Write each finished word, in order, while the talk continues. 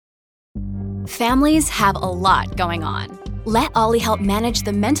Families have a lot going on. Let Ollie help manage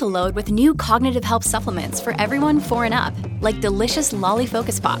the mental load with new cognitive help supplements for everyone 4 and up, like delicious Lolly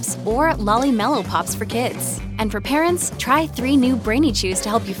Focus Pops or Lolly Mellow Pops for kids. And for parents, try 3 new Brainy Chews to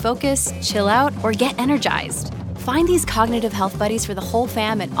help you focus, chill out, or get energized. Find these cognitive health buddies for the whole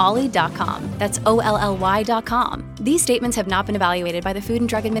fam at ollie.com. That's OLLY.com. These statements have not been evaluated by the Food and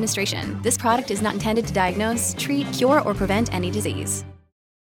Drug Administration. This product is not intended to diagnose, treat, cure, or prevent any disease.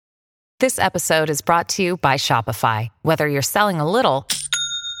 This episode is brought to you by Shopify. Whether you're selling a little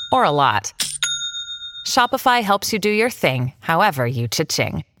or a lot, Shopify helps you do your thing, however you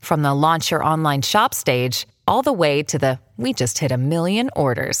cha-ching. From the launch your online shop stage, all the way to the we just hit 1 million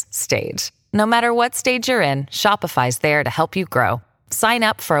orders stage. No matter what stage you're in, Shopify's there to help you grow. Sign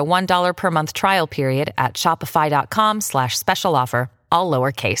up for a $1 per month trial period at shopify.com/special offer, all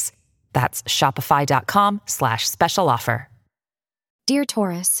lowercase. That's shopify.com/special offer. Dear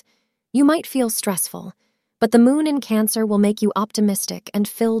Taurus, you might feel stressful, but the moon in Cancer will make you optimistic and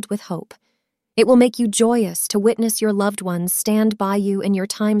filled with hope. It will make you joyous to witness your loved ones stand by you in your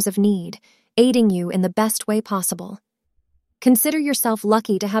times of need, aiding you in the best way possible. Consider yourself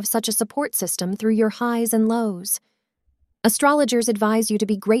lucky to have such a support system through your highs and lows. Astrologers advise you to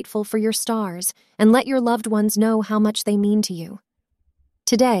be grateful for your stars and let your loved ones know how much they mean to you.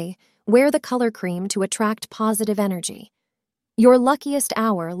 Today, wear the color cream to attract positive energy. Your luckiest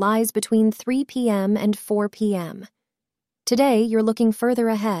hour lies between 3 p.m. and 4 p.m. Today, you're looking further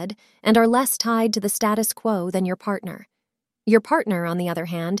ahead and are less tied to the status quo than your partner. Your partner, on the other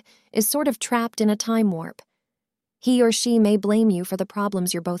hand, is sort of trapped in a time warp. He or she may blame you for the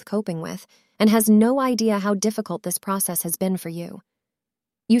problems you're both coping with and has no idea how difficult this process has been for you.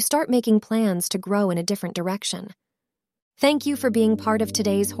 You start making plans to grow in a different direction. Thank you for being part of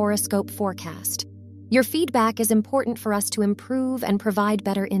today's horoscope forecast. Your feedback is important for us to improve and provide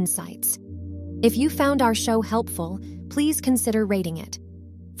better insights. If you found our show helpful, please consider rating it.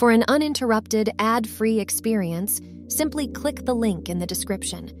 For an uninterrupted, ad-free experience, simply click the link in the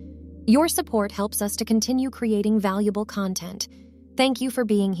description. Your support helps us to continue creating valuable content. Thank you for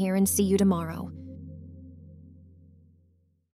being here and see you tomorrow.